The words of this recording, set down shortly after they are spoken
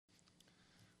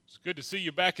It's good to see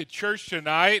you back at church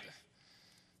tonight.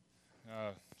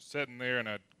 Sitting there and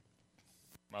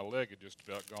my leg had just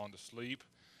about gone to sleep.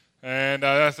 And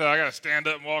I said, I got to stand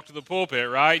up and walk to the pulpit,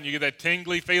 right? And you get that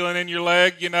tingly feeling in your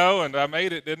leg, and I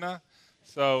made it, didn't I?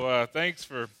 So thanks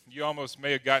you almost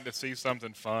may have gotten to see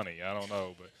something funny. I don't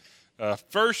know. But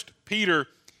 1 Peter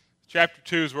chapter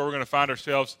 2 is where we're going to find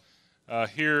ourselves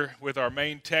here with our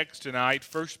main text tonight,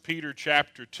 1 Peter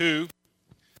chapter 2.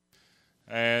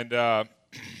 And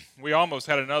we almost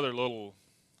had another little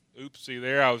oopsie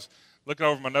there. I was looking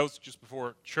over my notes just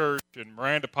before church, and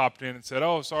Miranda popped in and said,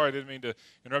 "Oh, sorry, I didn't mean to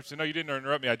interrupt." I said, "No, you didn't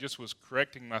interrupt me. I just was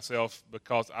correcting myself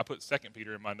because I put 2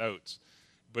 Peter in my notes.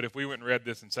 But if we went and read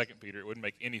this in 2 Peter, it wouldn't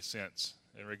make any sense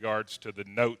in regards to the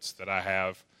notes that I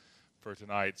have for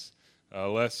tonight's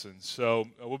lesson." So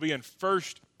we'll be in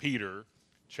 1 Peter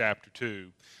chapter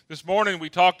 2. This morning we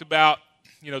talked about,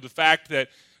 the fact that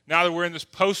now that we're in this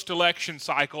post-election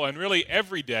cycle, and really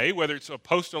every day, whether it's a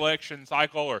post-election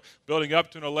cycle or building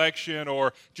up to an election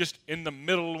or just in the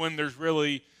middle when there's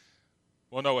really,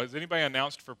 has anybody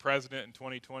announced for president in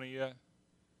 2020 yet?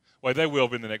 Well, they will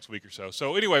be in the next week or so.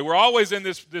 So anyway, we're always in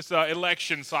this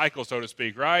election cycle, so to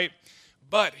speak, right?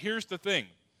 But here's the thing.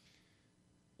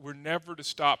 We're never to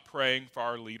stop praying for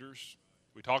our leaders.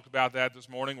 We talked about that this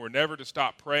morning. We're never to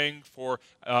stop praying for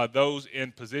those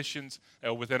in positions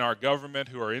within our government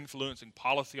who are influencing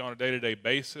policy on a day-to-day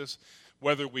basis,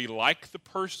 whether we like the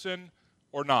person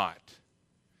or not.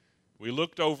 We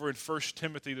looked over in 1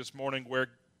 Timothy this morning where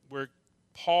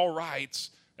Paul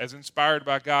writes, as inspired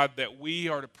by God, that we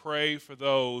are to pray for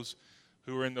those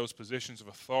who are in those positions of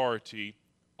authority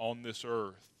on this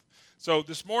earth. So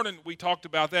this morning we talked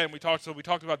about that, and we talked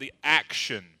about the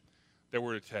action that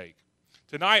we're to take.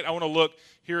 Tonight, I want to look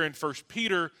here in 1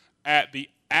 Peter at the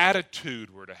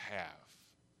attitude we're to have.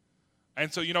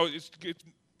 And so, it's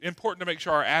important to make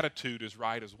sure our attitude is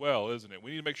right as well, isn't it?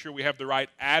 We need to make sure we have the right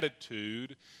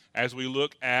attitude as we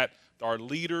look at our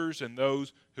leaders and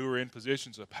those who are in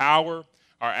positions of power,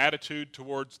 our attitude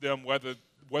towards them, whether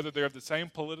they're of the same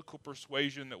political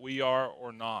persuasion that we are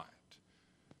or not,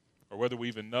 or whether we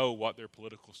even know what their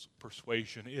political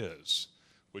persuasion is,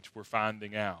 which we're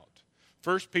finding out.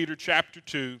 1 Peter chapter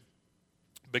 2,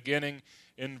 beginning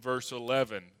in verse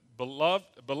 11.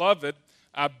 Beloved,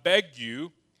 I beg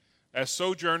you, as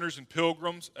sojourners and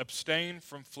pilgrims, abstain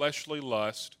from fleshly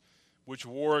lust, which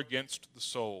war against the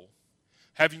soul,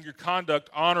 having your conduct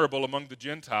honorable among the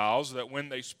Gentiles, that when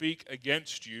they speak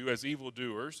against you as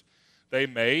evildoers, they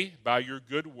may, by your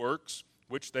good works,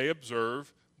 which they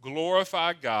observe,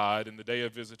 glorify God in the day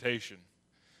of visitation.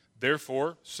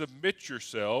 Therefore, submit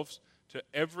yourselves to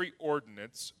every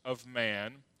ordinance of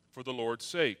man for the Lord's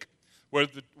sake,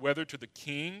 whether to the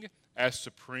king as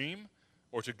supreme,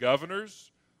 or to governors,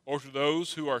 or to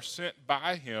those who are sent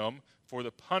by him for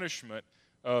the punishment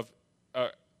of,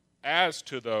 as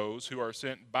to those who are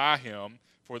sent by him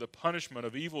for the punishment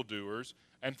of evildoers,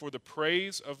 and for the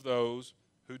praise of those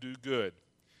who do good.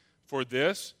 For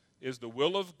this is the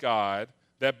will of God,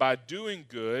 that by doing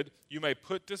good you may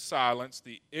put to silence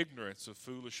the ignorance of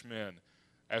foolish men,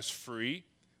 as free,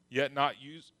 yet not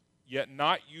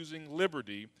using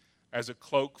liberty as a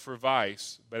cloak for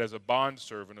vice, but as a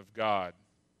bondservant of God.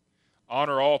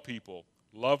 Honor all people,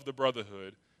 love the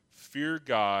brotherhood, fear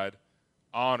God,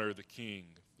 honor the king.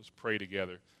 Let's pray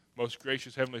together. Most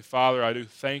gracious Heavenly Father, I do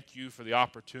thank you for the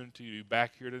opportunity to be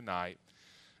back here tonight.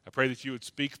 I pray that you would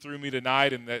speak through me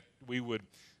tonight, and that we would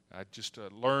just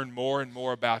learn more and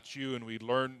more about you, and we'd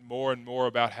learn more and more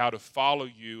about how to follow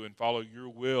you and follow your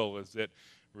will as it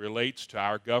relates to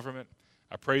our government.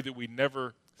 I pray that we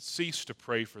never cease to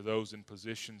pray for those in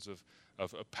positions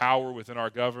of power within our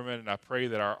government, and I pray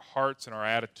that our hearts and our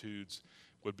attitudes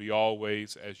would be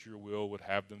always as your will would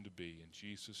have them to be. In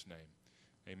Jesus' name,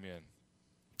 amen.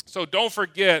 So don't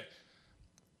forget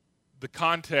the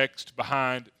context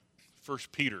behind 1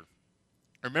 Peter.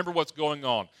 Remember what's going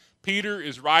on. Peter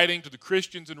is writing to the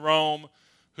Christians in Rome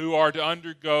who are to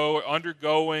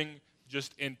undergoing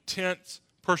just intense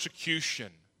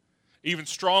persecution. Even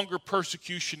stronger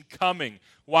persecution coming.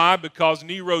 Why? Because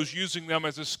Nero's using them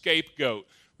as a scapegoat.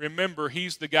 Remember,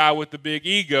 he's the guy with the big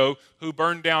ego who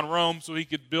burned down Rome so he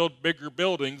could build bigger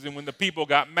buildings. And when the people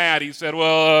got mad, he said,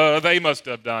 they must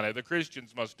have done it. The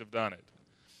Christians must have done it.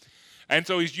 And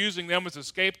so he's using them as a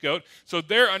scapegoat. So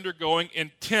they're undergoing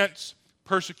intense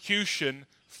persecution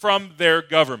from their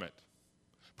government.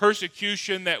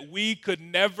 Persecution that we could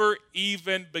never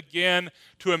even begin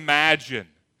to imagine.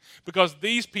 Because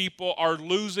these people are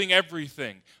losing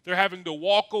everything. They're having to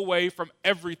walk away from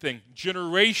everything.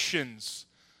 Generations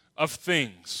of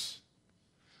things.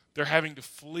 They're having to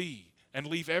flee and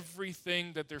leave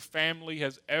everything that their family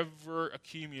has ever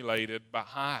accumulated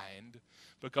behind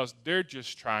because they're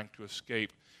just trying to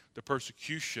escape the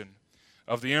persecution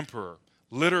of the emperor,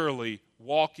 literally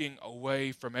walking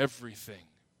away from everything.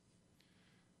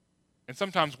 And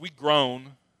sometimes we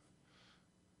groan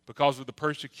because of the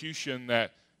persecution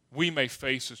that we may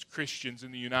face as Christians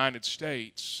in the United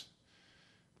States,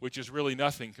 which is really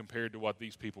nothing compared to what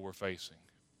these people were facing.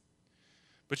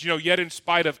 But yet in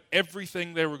spite of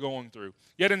everything they were going through,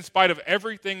 yet in spite of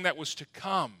everything that was to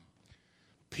come,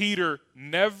 Peter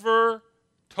never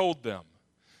told them,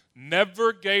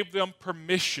 never gave them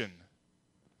permission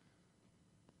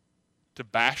to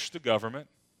bash the government.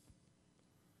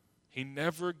 He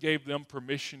never gave them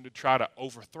permission to try to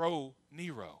overthrow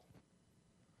Nero.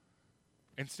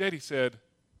 Instead, he said,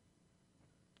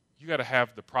 you got to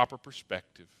have the proper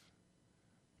perspective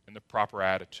and the proper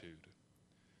attitude.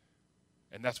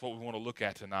 And that's what we want to look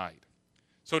at tonight.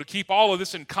 So to keep all of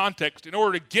this in context, in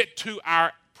order to get to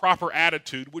our proper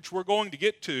attitude, which we're going to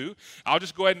get to, I'll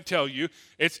just go ahead and tell you,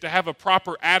 it's to have a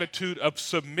proper attitude of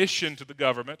submission to the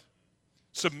government,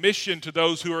 submission to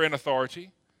those who are in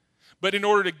authority. But in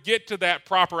order to get to that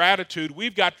proper attitude,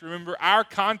 we've got to remember our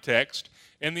context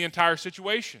in the entire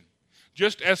situation.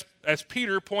 Just as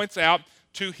Peter points out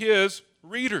to his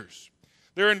readers.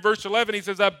 There in verse 11, he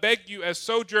says, I beg you as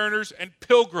sojourners and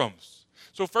pilgrims.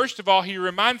 So first of all, he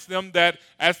reminds them that,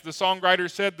 as the songwriter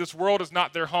said, this world is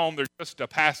not their home, they're just a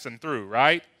passing through,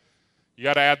 right? You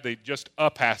got to add the just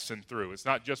a passing through. It's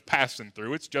not just passing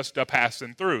through, it's just a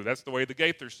passing through. That's the way the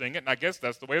Gaithers sing it, and I guess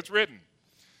that's the way it's written.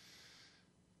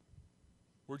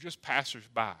 We're just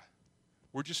passers-by.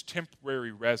 We're just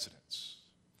temporary residents.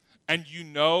 And you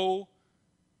know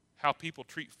how people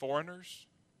treat foreigners?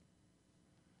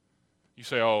 You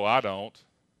say, oh, I don't.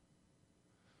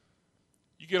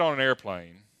 You get on an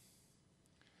airplane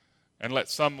and let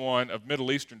someone of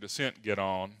Middle Eastern descent get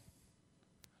on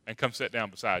and come sit down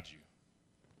beside you.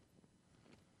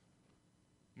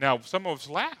 Now, some of us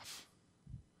laugh.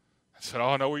 I said, oh,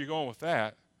 I know where you're going with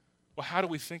that. Well, how do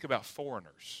we think about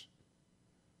foreigners?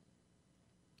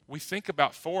 We think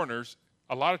about foreigners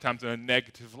a lot of times in a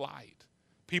negative light.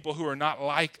 People who are not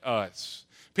like us.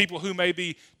 People who may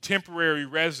be temporary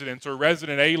residents or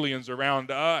resident aliens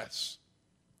around us.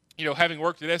 Having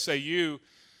worked at SAU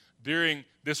during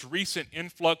this recent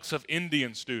influx of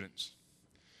Indian students,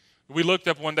 we looked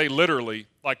up one day, literally,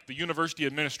 like the university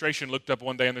administration looked up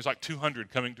one day, and there's like 200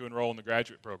 coming to enroll in the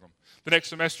graduate program. The next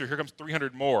semester, here comes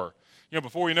 300 more.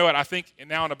 Before you know it, I think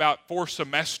now in about 4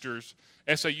 semesters,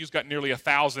 SAU's got nearly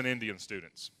 1,000 Indian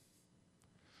students.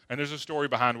 And there's a story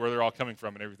behind where they're all coming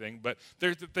from and everything. But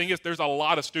the thing is, there's a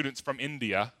lot of students from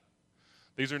India.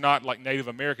 These are not like Native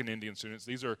American Indian students.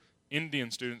 These are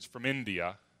Indian students from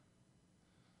India.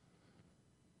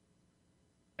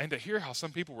 And to hear how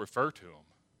some people refer to them.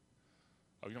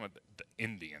 Oh, the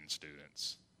Indian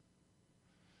students.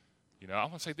 I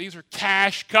want to say these are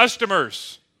cash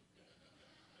customers.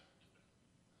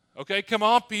 Okay, come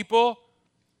on, people.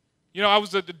 I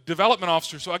was a development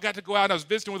officer, so I got to go out and I was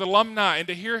visiting with alumni, and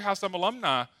to hear how some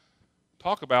alumni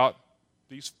talk about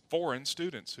these foreign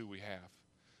students who we have.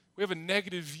 We have a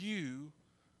negative view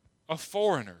of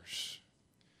foreigners.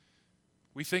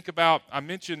 We think about, I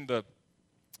mentioned the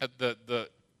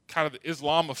kind of the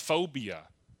Islamophobia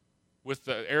with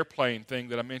the airplane thing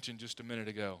that I mentioned just a minute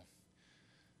ago.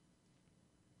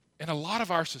 In a lot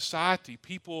of our society,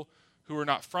 people who are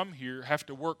not from here have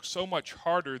to work so much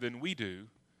harder than we do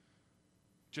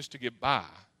just to get by,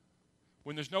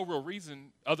 when there's no real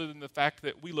reason other than the fact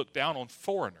that we look down on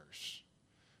foreigners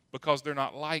because they're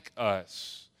not like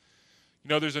us.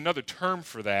 There's another term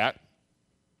for that,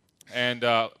 and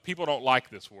people don't like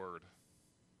this word.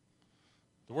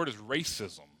 The word is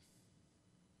racism.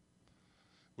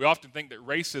 We often think that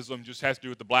racism just has to do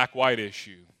with the black-white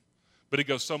issue, but it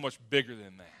goes so much bigger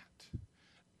than that.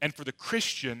 And for the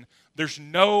Christian, there's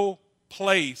no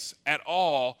place at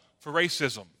all for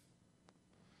racism.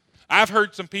 I've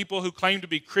heard some people who claim to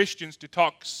be Christians to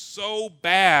talk so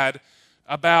bad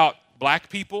about black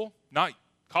people, not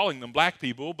calling them black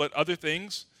people, but other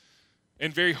things,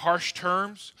 in very harsh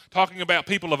terms, talking about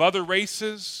people of other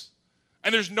races.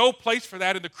 And there's no place for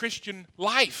that in the Christian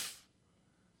life.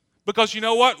 Because you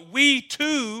know what? We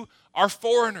too are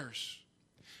foreigners.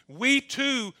 We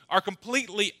too are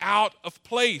completely out of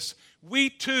place. We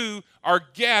too are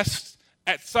guests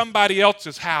at somebody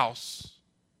else's house.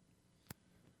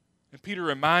 And Peter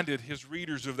reminded his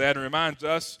readers of that and reminds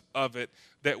us of it,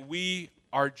 that we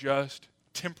are just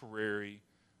temporary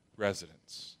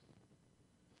residents.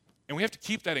 And we have to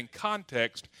keep that in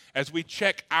context as we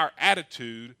check our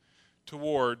attitude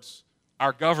towards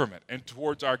our government and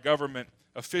towards our government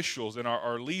officials and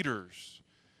our leaders.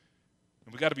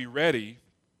 And we've got to be ready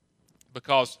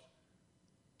because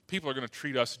people are going to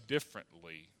treat us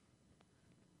differently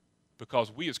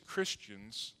because we as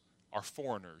Christians are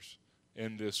foreigners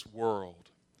in this world.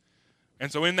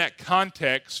 And so in that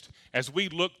context, as we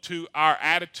look to our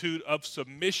attitude of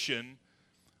submission,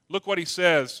 look what he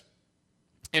says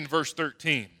in verse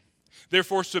 13.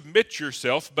 Therefore submit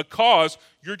yourself, because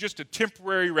you're just a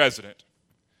temporary resident.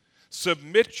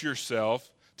 Submit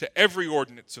yourself to every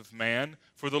ordinance of man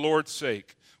for the Lord's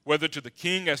sake, whether to the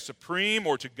king as supreme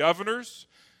or to governors,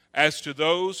 as to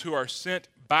those who are sent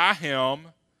by him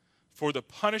for the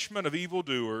punishment of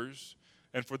evildoers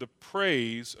and for the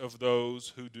praise of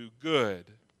those who do good.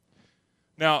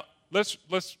 Now, let's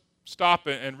stop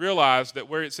and realize that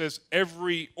where it says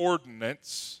every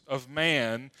ordinance of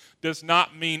man does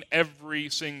not mean every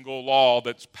single law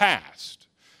that's passed.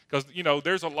 Because,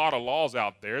 there's a lot of laws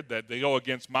out there that they go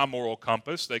against my moral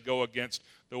compass. They go against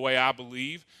the way I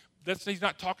believe. He's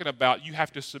not talking about you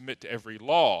have to submit to every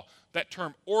law. That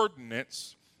term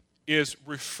ordinance is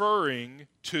referring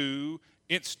to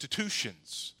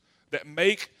institutions that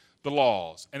make the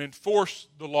laws and enforce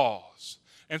the laws.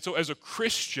 And so as a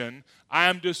Christian, I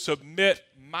am to submit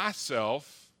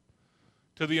myself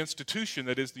to the institution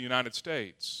that is the United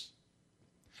States.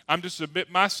 I'm to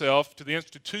submit myself to the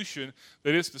institution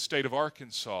that is the state of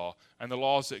Arkansas and the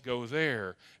laws that go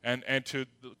there, and to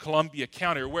Columbia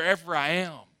County or wherever I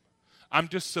am. I'm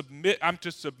to submit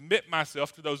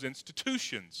myself to those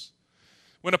institutions.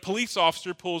 When a police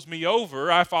officer pulls me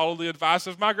over, I follow the advice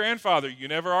of my grandfather. You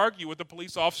never argue with a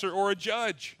police officer or a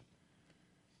judge.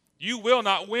 You will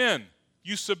not win.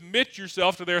 You submit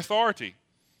yourself to their authority.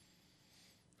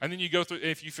 And then you go through,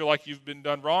 if you feel like you've been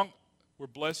done wrong, we're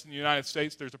blessed in the United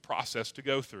States, there's a process to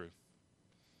go through.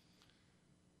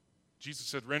 Jesus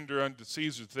said, render unto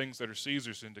Caesar the things that are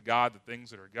Caesar's, and to God the things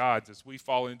that are God's. As we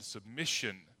fall into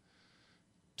submission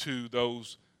to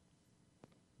those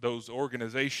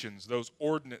organizations, those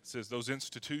ordinances, those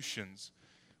institutions,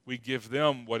 we give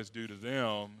them what is due to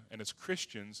them, and as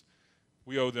Christians,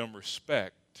 we owe them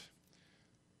respect.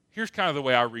 Here's kind of the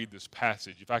way I read this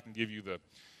passage. If I can give you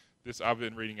this, I've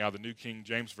been reading out of the New King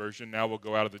James Version. Now we'll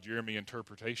go out of the Jeremy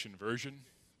Interpretation Version.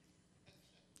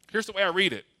 Here's the way I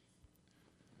read it.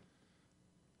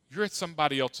 You're at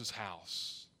somebody else's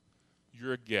house.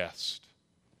 You're a guest.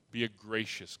 Be a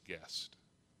gracious guest.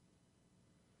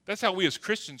 That's how we as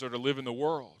Christians are to live in the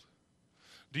world.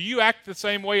 Do you act the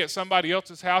same way at somebody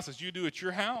else's house as you do at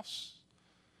your house?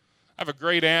 I have a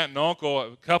great aunt and uncle,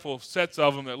 a couple of sets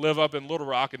of them that live up in Little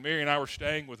Rock, and Mary and I were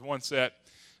staying with one set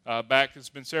back. It's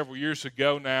been several years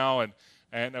ago now,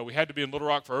 and we had to be in Little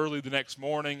Rock for early the next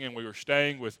morning, and we were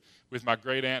staying with my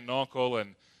great aunt and uncle,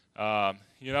 and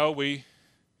we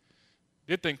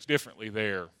did things differently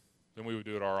there than we would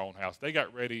do at our own house. They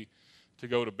got ready to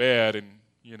go to bed, and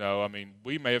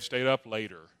we may have stayed up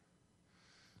later,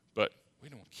 but we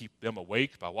don't keep them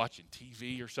awake by watching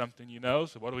TV or something,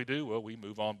 So what do? Well, we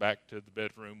move on back to the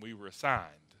bedroom we were assigned.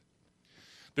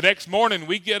 The next morning,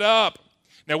 we get up.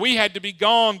 Now, we had to be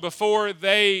gone before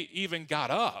they even got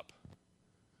up.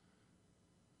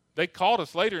 They called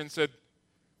us later and said,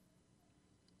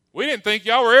 we didn't think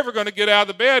y'all were ever going to get out of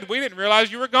the bed. We didn't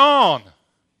realize you were gone.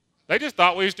 They just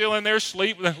thought we were still in there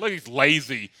asleep. Look at these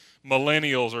lazy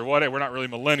millennials or whatever. We're not really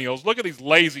millennials. Look at these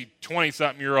lazy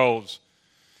 20-something-year-olds.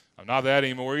 I'm not that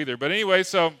anymore either. But anyway,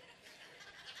 so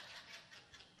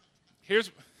you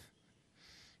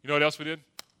know what else we did?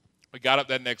 We got up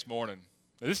that next morning.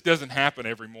 Now, this doesn't happen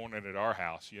every morning at our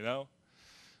house,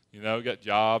 we got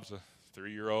jobs, a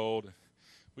 3-year-old.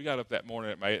 We got up that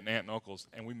morning at my aunt and uncle's,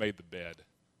 and we made the bed.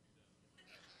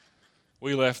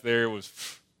 We left there, it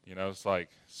was, it's like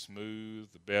smooth.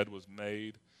 The bed was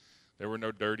made. There were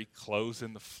no dirty clothes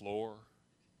in the floor.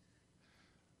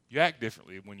 You act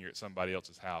differently when you're at somebody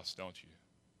else's house, don't you?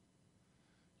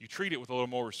 You treat it with a little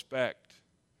more respect.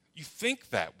 You think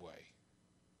that way.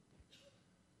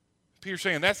 Peter's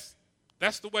saying that's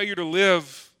the way you're to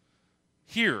live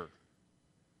here,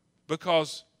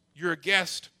 because you're a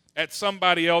guest at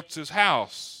somebody else's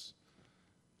house.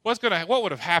 What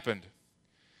would have happened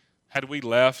had we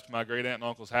left my great aunt and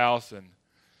uncle's house?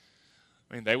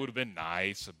 And they would have been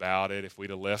nice about it if we'd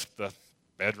have left the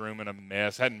bedroom in a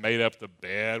mess, hadn't made up the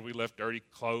bed. We left dirty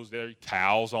clothes, dirty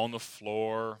towels on the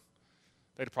floor.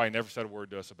 They'd have probably never said a word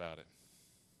to us about it.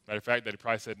 Matter of fact, they'd have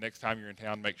probably said, next time you're in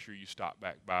town, make sure you stop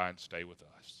back by and stay with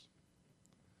us.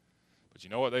 But you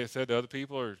know what they said to other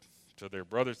people, or to their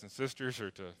brothers and sisters,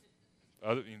 or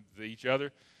to each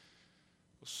other?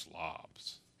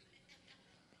 Slobs.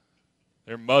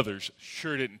 Their mothers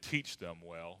sure didn't teach them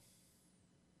well.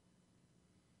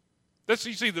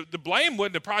 You see, the blame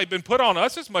wouldn't have probably been put on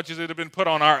us as much as it had been put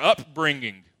on our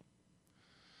upbringing.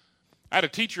 I had a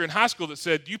teacher in high school that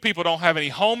said, you people don't have any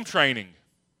home training.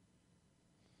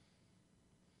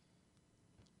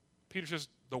 Peter says,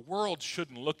 the world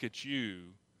shouldn't look at you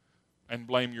and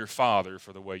blame your father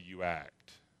for the way you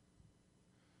act.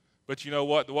 But you know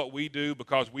what? What we do,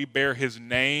 because we bear his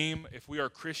name, if we are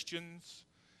Christians,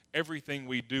 everything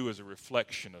we do is a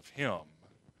reflection of him.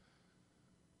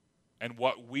 And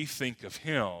what we think of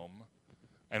him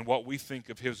and what we think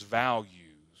of his values.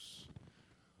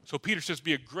 So Peter says,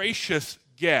 be a gracious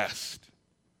guest,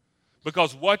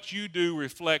 because what you do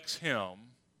reflects him.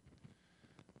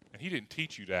 And he didn't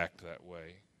teach you to act that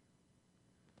way.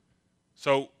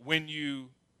 So when you're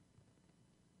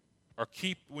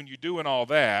doing all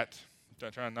that,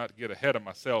 I'm trying not to get ahead of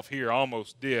myself here. I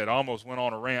almost went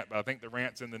on a rant, but I think the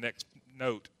rant's in the next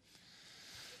note.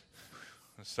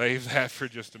 I'll save that for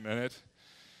just a minute.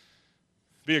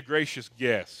 Be a gracious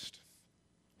guest.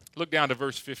 Look down to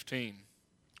verse 15.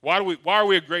 Why are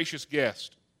we a gracious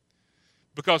guest?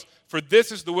 Because for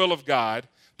this is the will of God,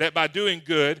 that by doing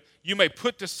good you may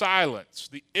put to silence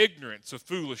the ignorance of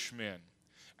foolish men,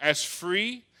 as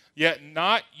free, yet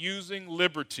not using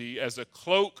liberty as a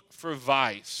cloak for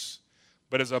vice,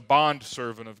 but as a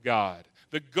bondservant of God.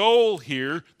 The goal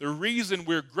here, the reason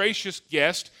we're gracious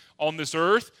guests on this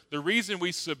earth, the reason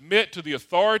we submit to the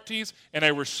authorities in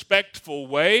a respectful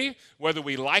way, whether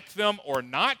we like them or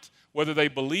not, whether they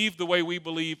believe the way we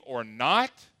believe or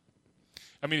not.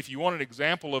 I mean, if you want an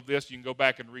example of this, you can go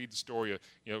back and read the story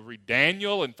of, read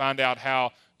Daniel and find out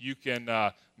how you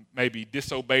can maybe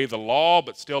disobey the law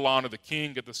but still honor the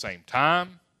king at the same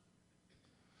time.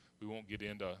 We won't get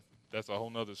into, that's a whole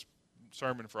nother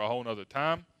sermon for a whole nother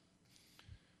time.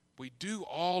 We do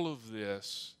all of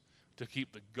this to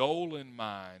keep the goal in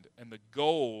mind, and the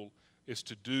goal is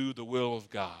to do the will of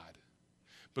God.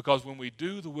 Because when we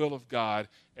do the will of God,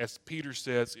 as Peter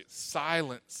says, it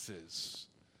silences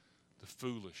the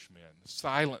foolish men,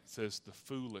 silences the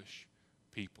foolish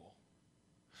people.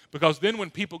 Because then when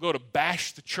people go to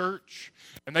bash the church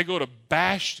and they go to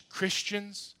bash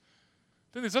Christians,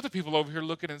 then there's other people over here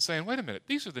looking and saying, wait a minute,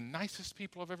 these are the nicest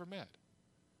people I've ever met.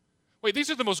 Wait,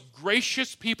 these are the most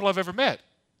gracious people I've ever met.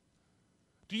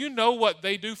 Do you know what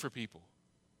they do for people?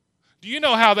 Do you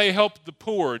know how they help the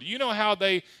poor? Do you know how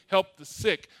they help the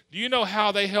sick? Do you know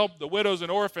how they help the widows and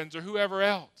orphans or whoever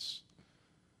else?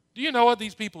 Do you know what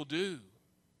these people do?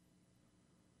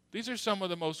 These are some of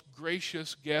the most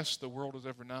gracious guests the world has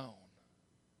ever known.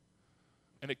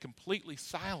 And it completely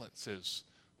silences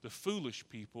the foolish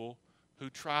people who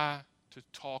try to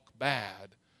talk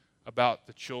bad about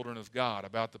the children of God,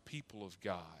 about the people of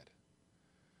God.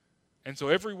 And so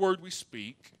every word we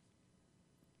speak,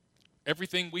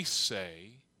 everything we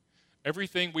say,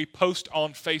 everything we post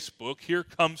on Facebook, here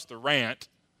comes the rant,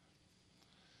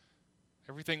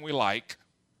 everything we like,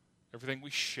 everything we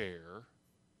share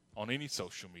on any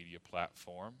social media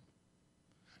platform,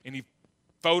 any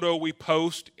photo we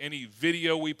post, any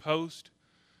video we post,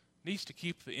 needs to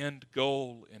keep the end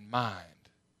goal in mind.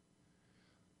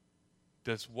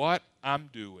 Does what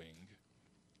I'm doing,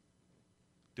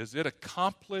 does it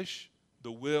accomplish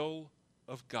the will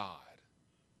of God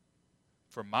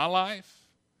for my life,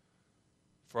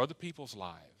 for other people's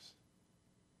lives?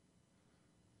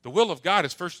 The will of God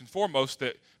is first and foremost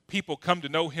that people come to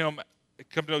know Him,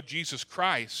 come to know Jesus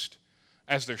Christ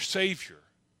as their Savior.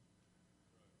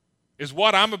 Is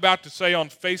what I'm about to say on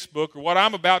Facebook or what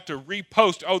I'm about to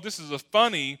repost, oh, this is a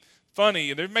funny,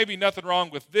 and there may be nothing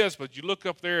wrong with this, but you look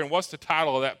up there and what's the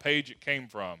title of that page it came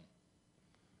from?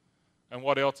 And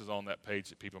what else is on that page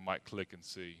that people might click and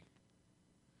see?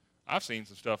 I've seen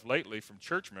some stuff lately from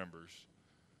church members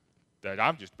that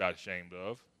I'm just about ashamed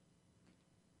of.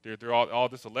 They're all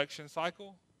this election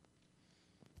cycle.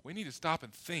 We need to stop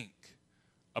and think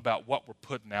about what we're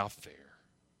putting out there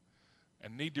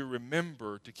and need to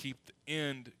remember to keep the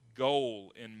end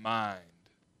goal in mind.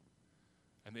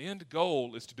 And the end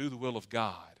goal is to do the will of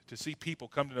God, to see people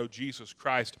come to know Jesus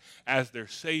Christ as their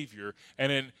Savior,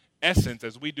 and in essence,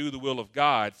 as we do the will of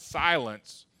God,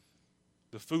 silence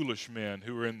the foolish men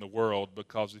who are in the world,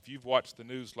 because if you've watched the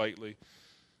news lately,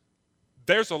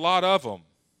 there's a lot of them.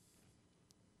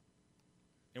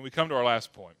 And we come to our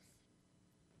last point.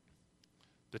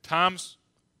 The times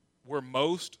we're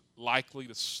most likely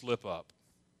to slip up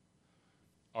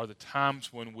are the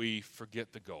times when we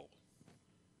forget the goal.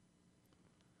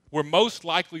 We're most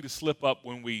likely to slip up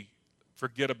when we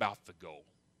forget about the goal.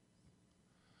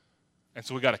 And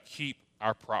so we got to keep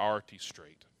our priorities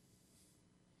straight.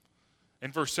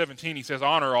 In verse 17, he says,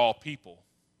 honor all people.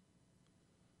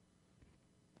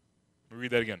 Let me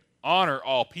read that again. Honor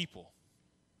all people.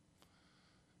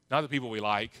 Not the people we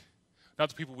like, not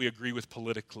the people we agree with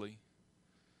politically,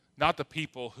 not the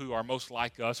people who are most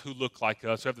like us, who look like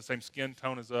us, who have the same skin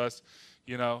tone as us.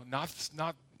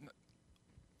 Not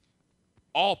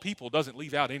all people doesn't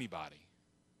leave out anybody.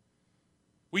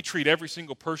 We treat every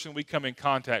single person we come in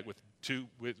contact with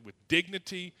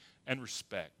dignity and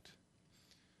respect.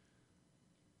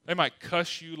 They might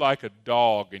cuss you like a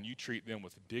dog, and you treat them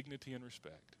with dignity and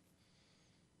respect.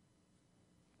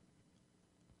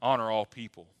 Honor all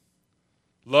people.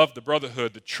 Love the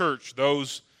brotherhood, the church,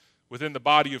 those within the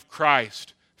body of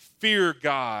Christ. Fear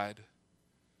God.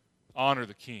 Honor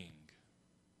the king.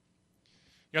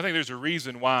 I think there's a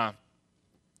reason why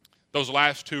those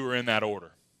last two are in that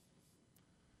order.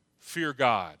 Fear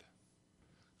God.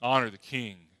 Honor the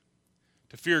king.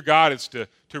 To fear God is to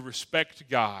respect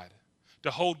God. To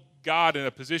hold God in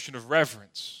a position of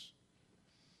reverence.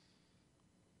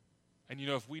 And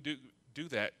if we do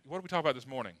that, what did we talk about this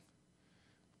morning?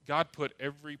 God put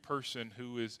every person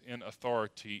who is in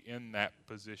authority in that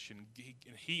position.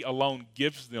 He alone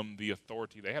gives them the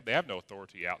authority they have. They have no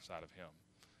authority outside of him.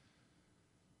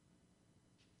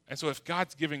 And so if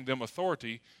God's giving them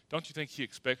authority, don't you think he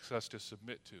expects us to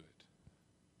submit to it?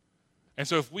 And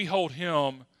so if we hold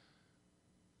him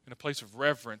in a place of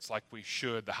reverence like we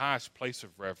should, the highest place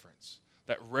of reverence,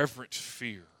 that reverent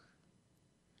fear,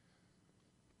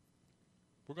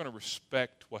 we're going to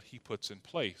respect what he puts in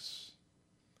place.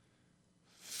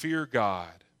 Fear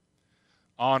God.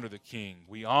 Honor the king.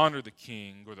 We honor the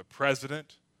king or the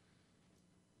president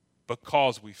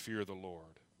because we fear the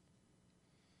Lord.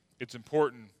 It's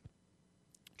important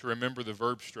to remember the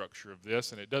verb structure of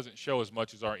this, and it doesn't show as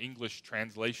much as our English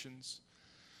translations.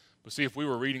 But see, if we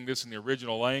were reading this in the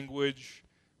original language,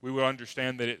 we would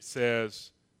understand that it says,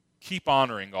 keep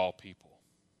honoring all people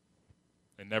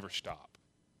and never stop.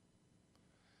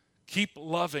 Keep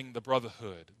loving the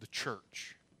brotherhood, the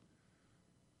church,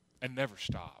 and never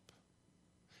stop.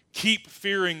 Keep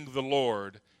fearing the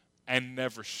Lord and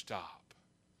never stop.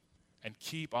 And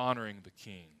keep honoring the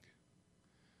king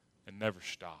and never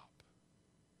stop.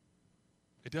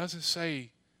 It doesn't say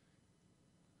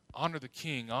honor the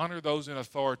king, honor those in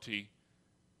authority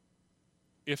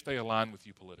if they align with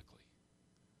you politically,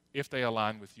 if they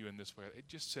align with you in this way. It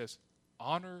just says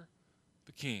honor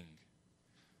the king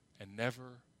and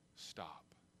never stop.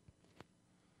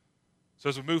 So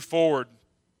as we move forward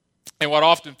in what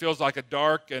often feels like a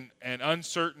dark and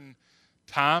uncertain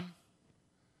time,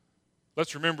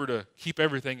 let's remember to keep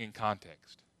everything in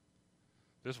context.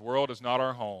 This world is not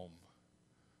our home.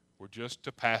 We're just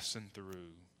a passing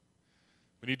through.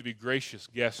 We need to be gracious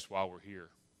guests while we're here.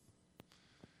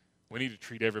 We need to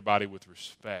treat everybody with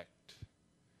respect.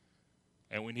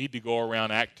 And we need to go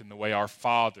around acting the way our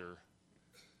Father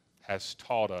has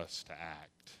taught us to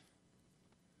act.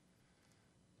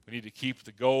 We need to keep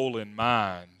the goal in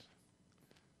mind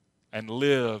and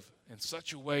live in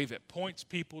such a way that points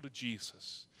people to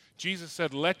Jesus. Jesus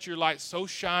said, let your light so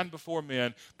shine before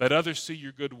men that others see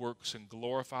your good works and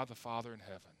glorify the Father in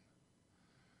heaven.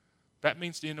 That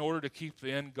means in order to keep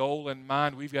the end goal in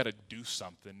mind, we've got to do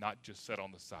something, not just sit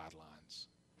on the sidelines.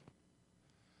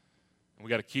 And we've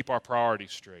got to keep our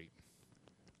priorities straight.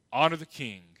 Honor the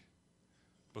king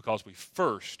because we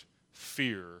first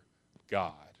fear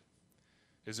God.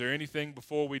 Is there anything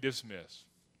before we dismiss?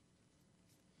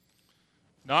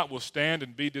 If not, we'll stand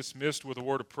and be dismissed with a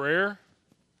word of prayer.